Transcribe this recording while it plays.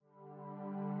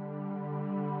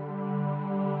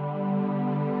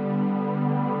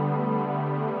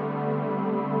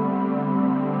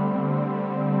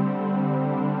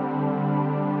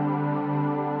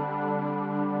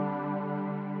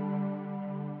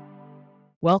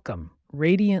Welcome,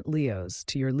 Radiant Leos,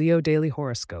 to your Leo Daily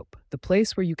Horoscope, the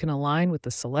place where you can align with the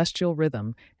celestial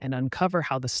rhythm and uncover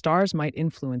how the stars might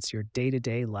influence your day to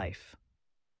day life.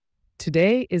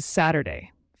 Today is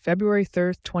Saturday, February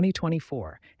 3rd,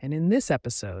 2024, and in this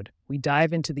episode, we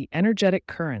dive into the energetic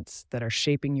currents that are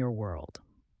shaping your world.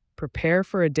 Prepare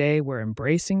for a day where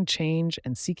embracing change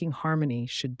and seeking harmony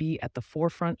should be at the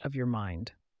forefront of your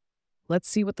mind. Let's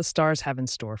see what the stars have in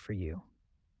store for you.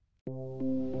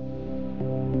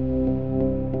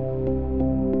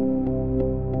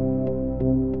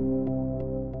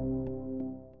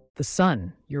 The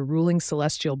sun, your ruling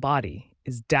celestial body,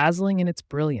 is dazzling in its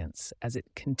brilliance as it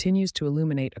continues to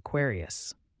illuminate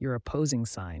Aquarius, your opposing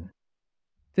sign.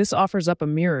 This offers up a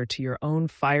mirror to your own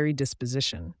fiery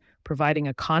disposition, providing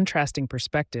a contrasting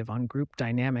perspective on group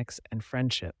dynamics and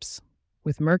friendships.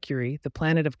 With Mercury, the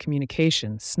planet of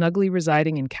communication, snugly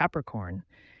residing in Capricorn,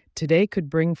 today could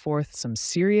bring forth some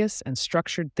serious and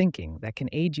structured thinking that can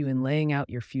aid you in laying out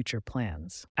your future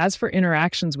plans. As for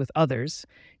interactions with others,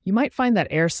 you might find that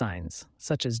air signs,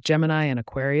 such as Gemini and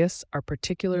Aquarius, are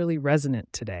particularly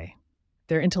resonant today.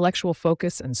 Their intellectual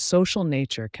focus and social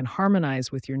nature can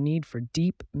harmonize with your need for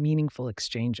deep, meaningful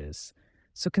exchanges.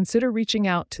 So consider reaching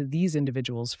out to these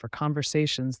individuals for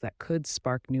conversations that could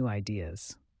spark new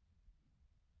ideas.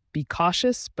 Be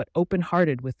cautious but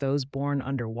open-hearted with those born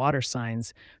under water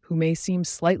signs who may seem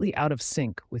slightly out of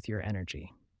sync with your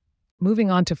energy.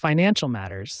 Moving on to financial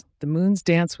matters, the moon's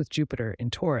dance with Jupiter in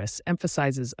Taurus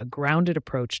emphasizes a grounded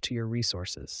approach to your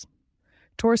resources.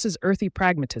 Taurus's earthy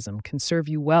pragmatism can serve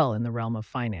you well in the realm of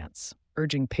finance,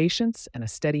 urging patience and a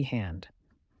steady hand.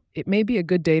 It may be a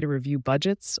good day to review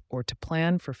budgets or to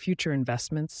plan for future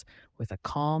investments with a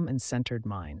calm and centered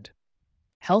mind.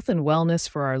 Health and wellness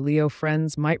for our Leo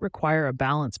friends might require a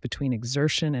balance between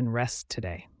exertion and rest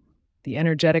today. The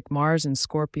energetic Mars in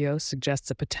Scorpio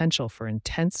suggests a potential for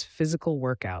intense physical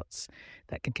workouts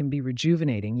that can be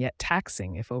rejuvenating yet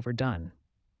taxing if overdone.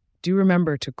 Do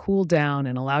remember to cool down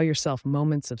and allow yourself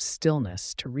moments of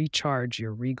stillness to recharge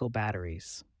your regal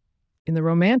batteries. In the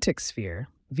romantic sphere,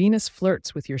 Venus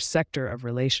flirts with your sector of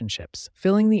relationships,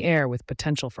 filling the air with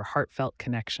potential for heartfelt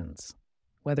connections.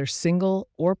 Whether single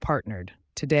or partnered,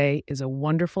 today is a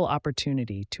wonderful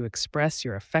opportunity to express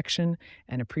your affection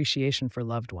and appreciation for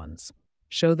loved ones.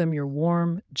 Show them your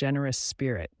warm, generous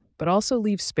spirit, but also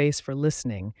leave space for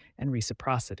listening and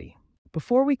reciprocity.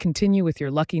 Before we continue with your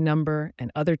lucky number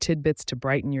and other tidbits to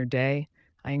brighten your day,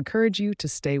 I encourage you to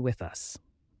stay with us.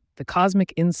 The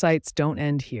cosmic insights don't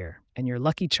end here, and your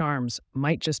lucky charms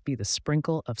might just be the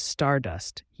sprinkle of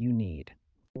stardust you need.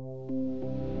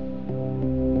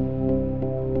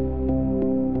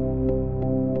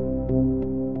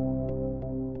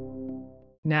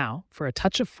 Now, for a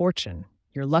touch of fortune,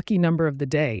 your lucky number of the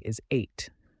day is 8.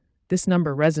 This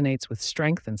number resonates with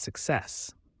strength and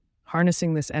success.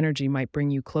 Harnessing this energy might bring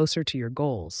you closer to your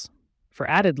goals. For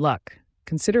added luck,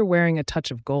 consider wearing a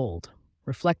touch of gold,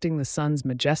 reflecting the sun's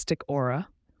majestic aura,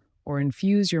 or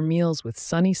infuse your meals with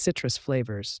sunny citrus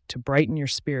flavors to brighten your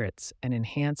spirits and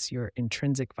enhance your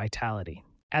intrinsic vitality.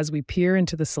 As we peer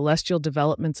into the celestial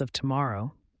developments of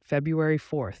tomorrow, February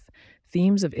 4th,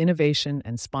 themes of innovation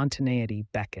and spontaneity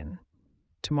beckon.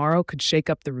 Tomorrow could shake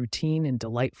up the routine in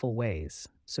delightful ways,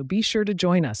 so be sure to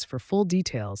join us for full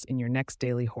details in your next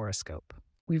daily horoscope.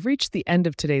 We've reached the end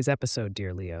of today's episode,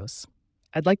 dear Leos.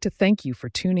 I'd like to thank you for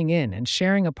tuning in and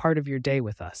sharing a part of your day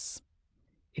with us.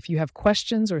 If you have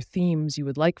questions or themes you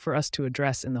would like for us to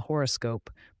address in the horoscope,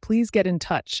 please get in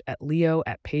touch at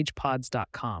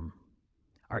leo@pagepods.com.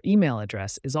 Our email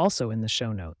address is also in the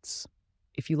show notes.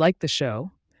 If you like the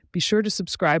show, be sure to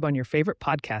subscribe on your favorite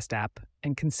podcast app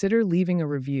and consider leaving a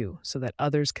review so that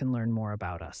others can learn more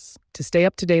about us. To stay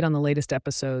up to date on the latest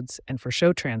episodes and for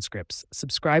show transcripts,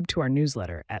 subscribe to our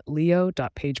newsletter at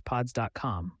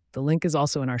leo.pagepods.com. The link is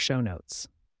also in our show notes.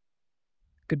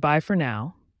 Goodbye for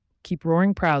now. Keep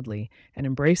roaring proudly and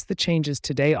embrace the changes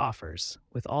today offers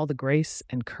with all the grace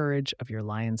and courage of your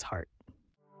lion's heart.